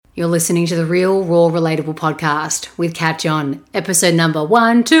You're listening to the Real, Raw, Relatable podcast with Kat John. Episode number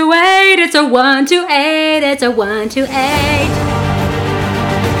 128. It's a 128. It's a 128.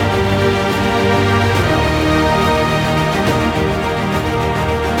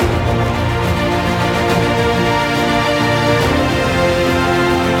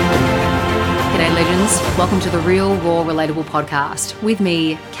 Welcome to the Real, Raw, Relatable podcast with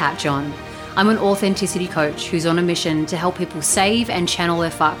me, Kat John. I'm an authenticity coach who's on a mission to help people save and channel their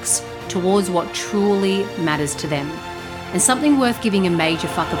fucks towards what truly matters to them. And something worth giving a major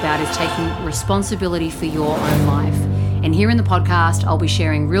fuck about is taking responsibility for your own life. And here in the podcast, I'll be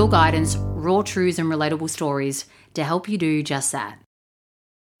sharing real guidance, raw truths, and relatable stories to help you do just that.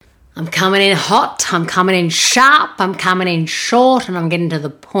 I'm coming in hot, I'm coming in sharp, I'm coming in short, and I'm getting to the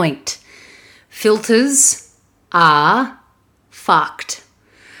point. Filters are fucked.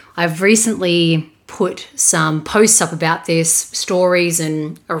 I've recently put some posts up about this, stories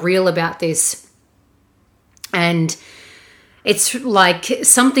and a reel about this. And it's like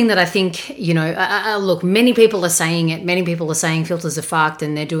something that I think, look, many people are saying it. Many people are saying filters are fucked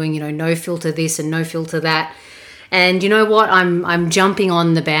and they're doing, no filter this and no filter that. And you know what? I'm jumping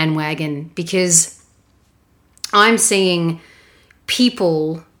on the bandwagon because I'm seeing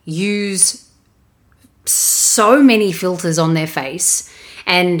people use so many filters on their face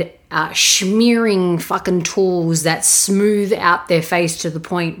and smearing fucking tools that smooth out their face to the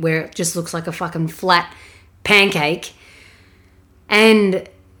point where it just looks like a fucking flat pancake. And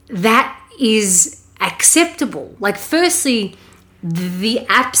that is acceptable. Like, firstly, the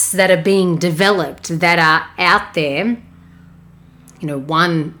apps that are being developed that are out there,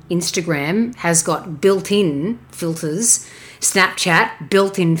 one, Instagram has got built-in filters, Snapchat,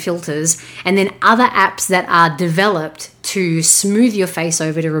 built-in filters, and then other apps that are developed to smooth your face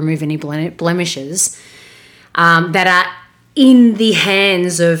over to remove any blemishes that are in the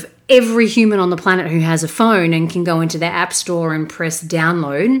hands of every human on the planet who has a phone and can go into their app store and press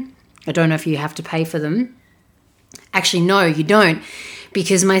download. I don't know if you have to pay for them. Actually, no, you don't.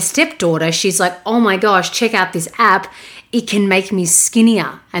 Because my stepdaughter, she's like, oh my gosh, check out this app. It can make me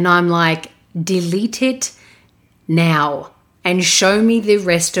skinnier. And I'm like, delete it now and show me the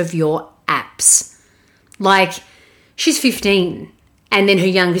rest of your apps. Like, she's 15. And then her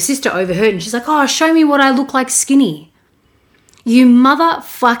younger sister overheard and she's like, oh, show me what I look like skinny. You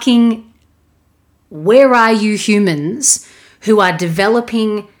motherfucking, where are you humans who are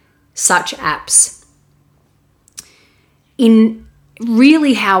developing such apps? In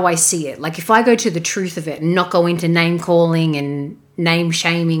really how I see it, like if I go to the truth of it and not go into name calling and name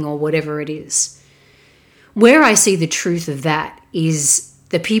shaming or whatever it is, where I see the truth of that is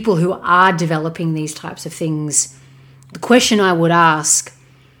the people who are developing these types of things. The question I would ask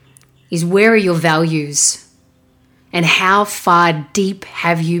is, where are your values and how far deep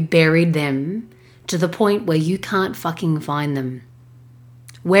have you buried them to the point where you can't fucking find them?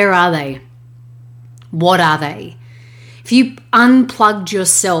 Where are they? What are they? If you unplugged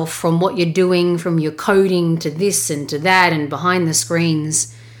yourself from what you're doing, from your coding to this and to that and behind the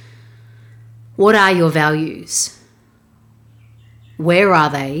screens, what are your values? Where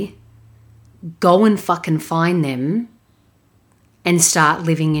are they? Go and fucking find them and start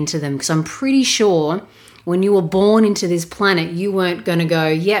living into them. Because I'm pretty sure when you were born into this planet, you weren't going to go,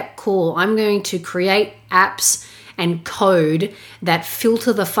 yep, cool, I'm going to create apps and code that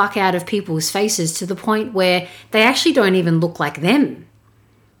filter the fuck out of people's faces to the point where they actually don't even look like them.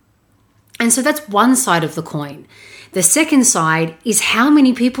 And so that's one side of the coin. The second side is how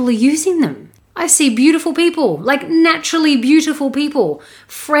many people are using them. I see beautiful people, like naturally beautiful people,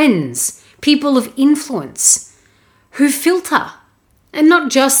 friends, people of influence who filter. And not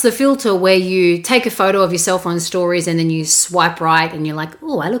just the filter where you take a photo of yourself on stories and then you swipe right and you're like,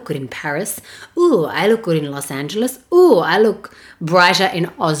 oh, I look good in Paris. Oh, I look good in Los Angeles. Oh, I look brighter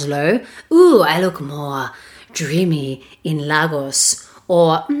in Oslo. Oh, I look more dreamy in Lagos.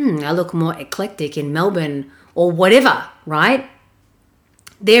 Or I look more eclectic in Melbourne or whatever, right?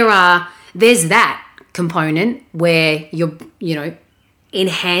 There's that component where you're,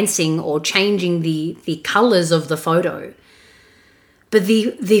 enhancing or changing the colors of the photo. But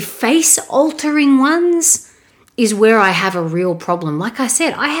the face-altering ones is where I have a real problem. Like I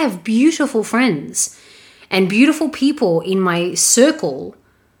said, I have beautiful friends and beautiful people in my circle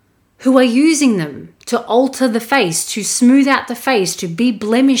who are using them to alter the face, to smooth out the face, to be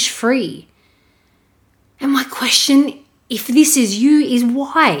blemish-free. And my question, if this is you, is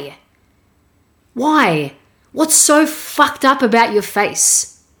why? Why? What's so fucked up about your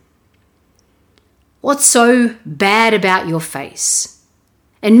face? What's so bad about your face?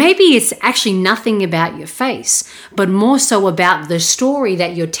 And maybe it's actually nothing about your face, but more so about the story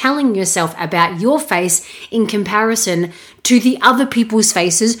that you're telling yourself about your face in comparison to the other people's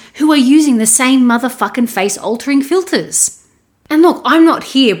faces who are using the same motherfucking face altering filters. And look, I'm not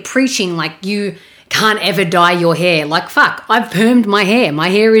here preaching like you can't ever dye your hair. Like, fuck, I've permed my hair. My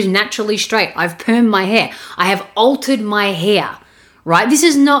hair is naturally straight. I've permed my hair. I have altered my hair, right? This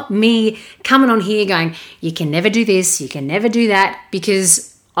is not me coming on here going, you can never do this, you can never do that, because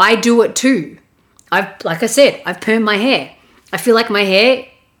I do it too. Like I said, I've permed my hair. I feel like my hair,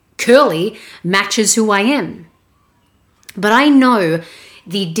 curly, matches who I am. But I know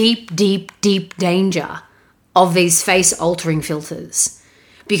the deep, deep, deep danger of these face altering filters.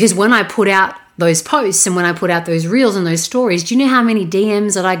 Because when I put out those posts and when I put out those reels and those stories, do you know how many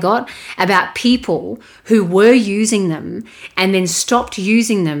DMs that I got about people who were using them and then stopped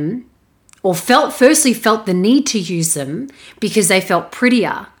using them, or firstly felt the need to use them because they felt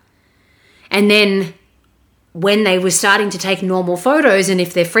prettier. And then when they were starting to take normal photos, and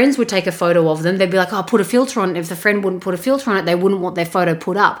if their friends would take a photo of them, they'd be like, oh, put a filter on it. If the friend wouldn't put a filter on it, they wouldn't want their photo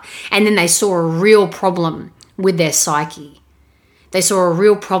put up. And then they saw a real problem with their psyche. They saw a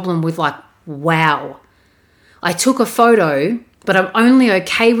real problem with like, wow, I took a photo, but I'm only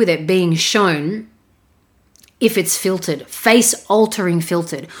okay with it being shown if it's filtered, face altering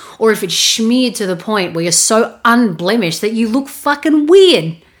filtered, or if it's smeared to the point where you're so unblemished that you look fucking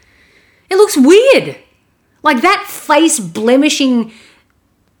weird. It looks weird. Like that face blemishing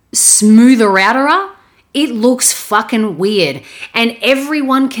smoother outer, it looks fucking weird. And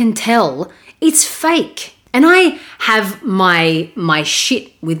everyone can tell it's fake. And I have my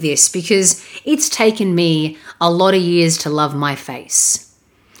shit with this because it's taken me a lot of years to love my face.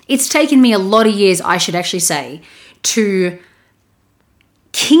 It's taken me a lot of years, I should actually say, to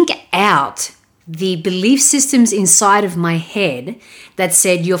kink out the belief systems inside of my head that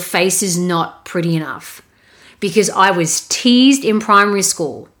said your face is not pretty enough. Because I was teased in primary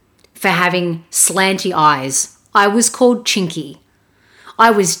school for having slanty eyes. I was called chinky.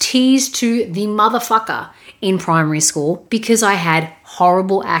 I was teased to the motherfucker in primary school because I had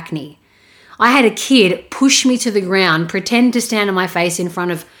horrible acne. I had a kid push me to the ground, pretend to stand on my face in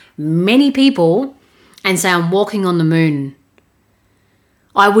front of many people and say I'm walking on the moon.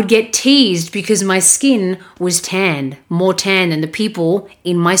 I would get teased because my skin was tanned, more tan than the people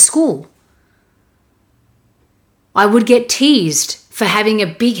in my school. I would get teased for having a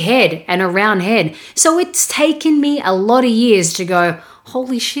big head and a round head. So it's taken me a lot of years to go,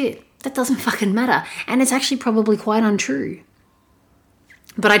 holy shit, that doesn't fucking matter. And it's actually probably quite untrue.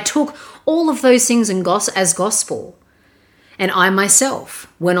 But I took all of those things as gospel. And I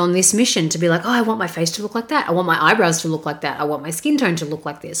myself went on this mission to be like, oh, I want my face to look like that. I want my eyebrows to look like that. I want my skin tone to look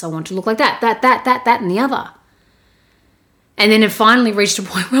like this. I want to look like that, and the other. And then it finally reached a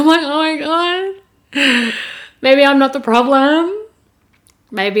point where I'm like, oh my God, maybe I'm not the problem.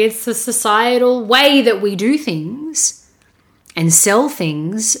 Maybe it's the societal way that we do things and sell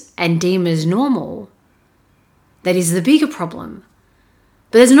things and deem as normal that is the bigger problem.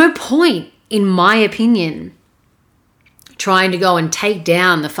 But there's no point, in my opinion, trying to go and take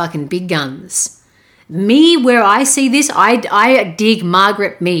down the fucking big guns. Me, where I see this, I dig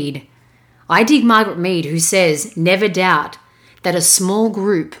Margaret Mead. I dig Margaret Mead, who says, never doubt that a small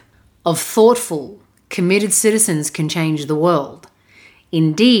group of thoughtful, committed citizens can change the world.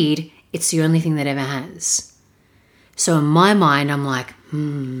 Indeed, it's the only thing that ever has. So in my mind, I'm like,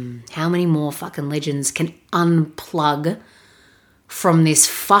 how many more fucking legends can unplug from this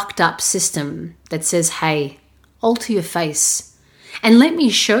fucked up system that says, hey, alter your face. And let me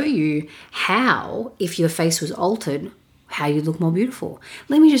show you how, if your face was altered, how you look more beautiful.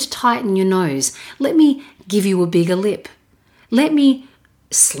 Let me just tighten your nose. Let me give you a bigger lip. Let me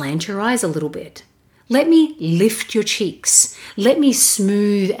slant your eyes a little bit. Let me lift your cheeks. Let me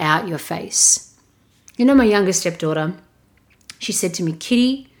smooth out your face. You know, my younger stepdaughter, she said to me,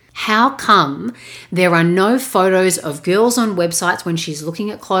 Kitty, how come there are no photos of girls on websites when she's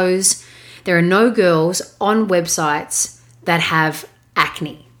looking at clothes? There are no girls on websites that have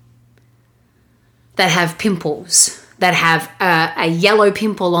acne, that have pimples, that have a yellow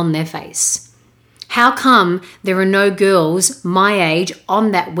pimple on their face. How come there are no girls my age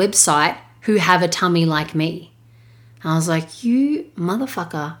on that website who have a tummy like me? And I was like, you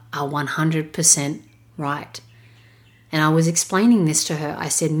motherfucker are 100% right. And I was explaining this to her. I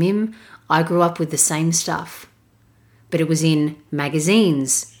said, Mim, I grew up with the same stuff. But it was in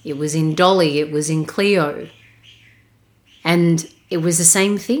magazines, it was in Dolly, it was in Clio. And it was the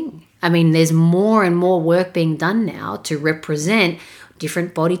same thing. I mean, there's more and more work being done now to represent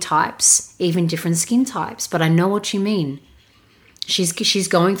different body types, even different skin types. But I know what you mean. She's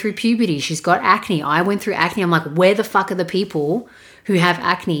going through puberty. She's got acne. I went through acne. I'm like, where the fuck are the people who have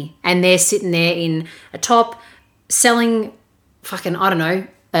acne? And they're sitting there in a top selling fucking, I don't know,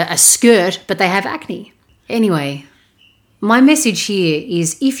 a skirt, but they have acne. Anyway, my message here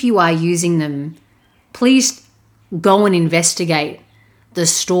is if you are using them, please go and investigate the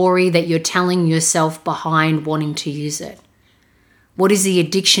story that you're telling yourself behind wanting to use it. What is the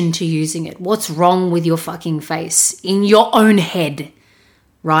addiction to using it? What's wrong with your fucking face? In your own head,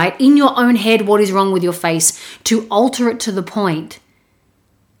 right? In your own head, what is wrong with your face? To alter it to the point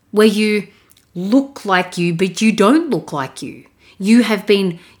where you look like you, but you don't look like you. You have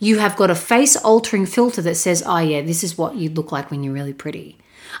got a face altering filter that says, oh yeah, this is what you look like when you're really pretty.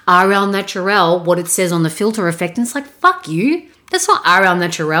 RL Naturel, what it says on the filter effect, and it's like, fuck you. That's not RL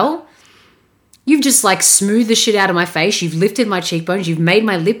Naturel. You've just like smoothed the shit out of my face. You've lifted my cheekbones. You've made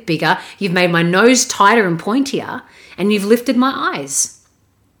my lip bigger. You've made my nose tighter and pointier. And you've lifted my eyes.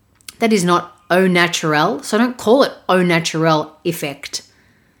 That is not au naturel. So don't call it au naturel effect.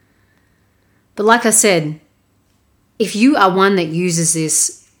 But like I said, if you are one that uses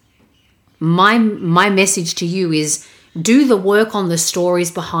this, my message to you is do the work on the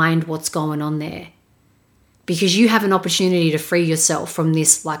stories behind what's going on there. Because you have an opportunity to free yourself from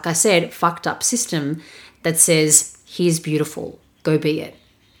this, like I said, fucked up system that says, here's beautiful, go be it.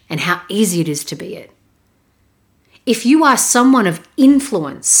 And how easy it is to be it. If you are someone of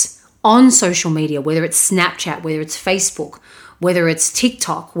influence on social media, whether it's Snapchat, whether it's Facebook, whether it's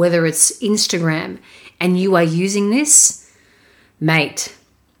TikTok, whether it's Instagram, and you are using this, mate,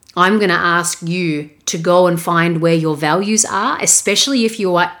 I'm going to ask you to go and find where your values are, especially if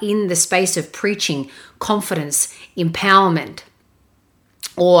you are in the space of preaching confidence, empowerment,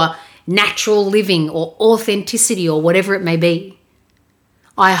 or natural living, or authenticity, or whatever it may be.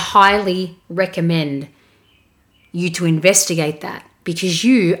 I highly recommend you to investigate that because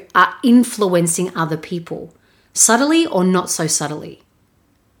you are influencing other people, subtly or not so subtly.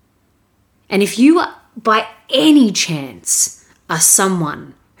 And if you are, by any chance, are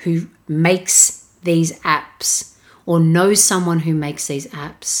someone who makes these apps or knows someone who makes these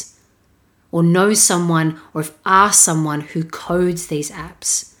apps or knows someone or if are someone who codes these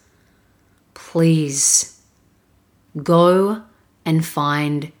apps, please go and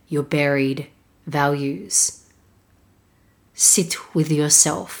find your buried values. Sit with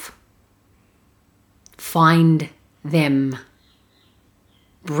yourself. Find them.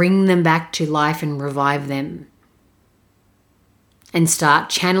 Bring them back to life and revive them. And start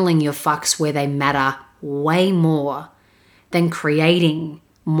channeling your fucks where they matter way more than creating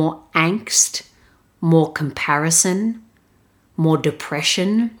more angst, more comparison, more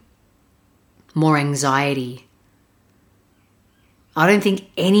depression, more anxiety. I don't think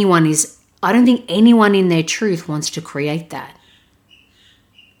anyone in their truth wants to create that.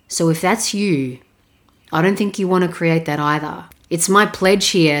 So if that's you, I don't think you want to create that either. It's my pledge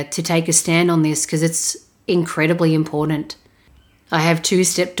here to take a stand on this because it's incredibly important. I have 2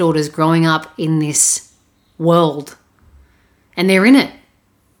 stepdaughters growing up in this world and they're in it.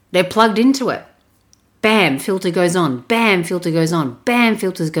 They're plugged into it. Bam, filter goes on. Bam, filter goes on. Bam,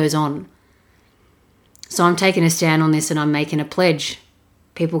 filters goes on. So I'm taking a stand on this and I'm making a pledge.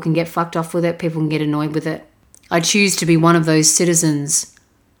 People can get fucked off with it. People can get annoyed with it. I choose to be one of those citizens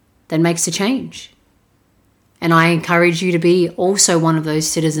that makes a change. And I encourage you to be also one of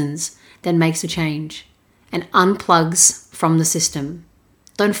those citizens that makes a change and unplugs from the system.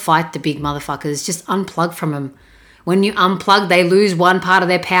 Don't fight the big motherfuckers. Just unplug from them. When you unplug, they lose one part of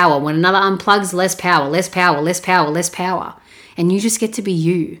their power. When another unplugs, less power, less power, less power, less power. And you just get to be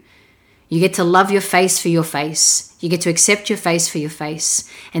you. You get to love your face for your face. You get to accept your face for your face.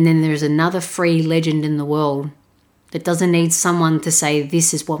 And then there's another free legend in the world that doesn't need someone to say,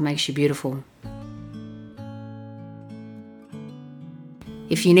 this is what makes you beautiful.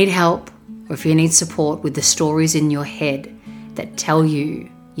 If you need help or if you need support with the stories in your head that tell you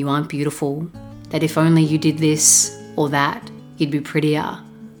you aren't beautiful, that if only you did this or that, you'd be prettier,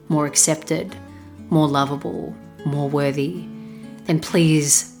 more accepted, more lovable, more worthy, then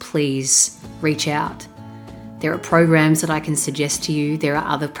please, please reach out. There are programs that I can suggest to you. There are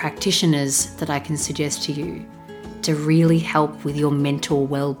other practitioners that I can suggest to you to really help with your mental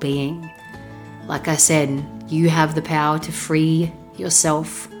well-being. Like I said, you have the power to free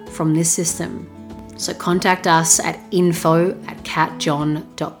yourself from this system. So contact us at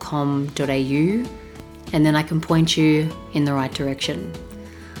info@catjohn.com.au and then I can point you in the right direction.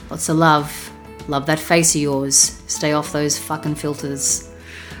 Lots of love. Love that face of yours. Stay off those fucking filters.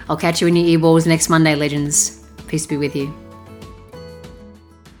 I'll catch you in your earballs next Monday, legends. Peace be with you.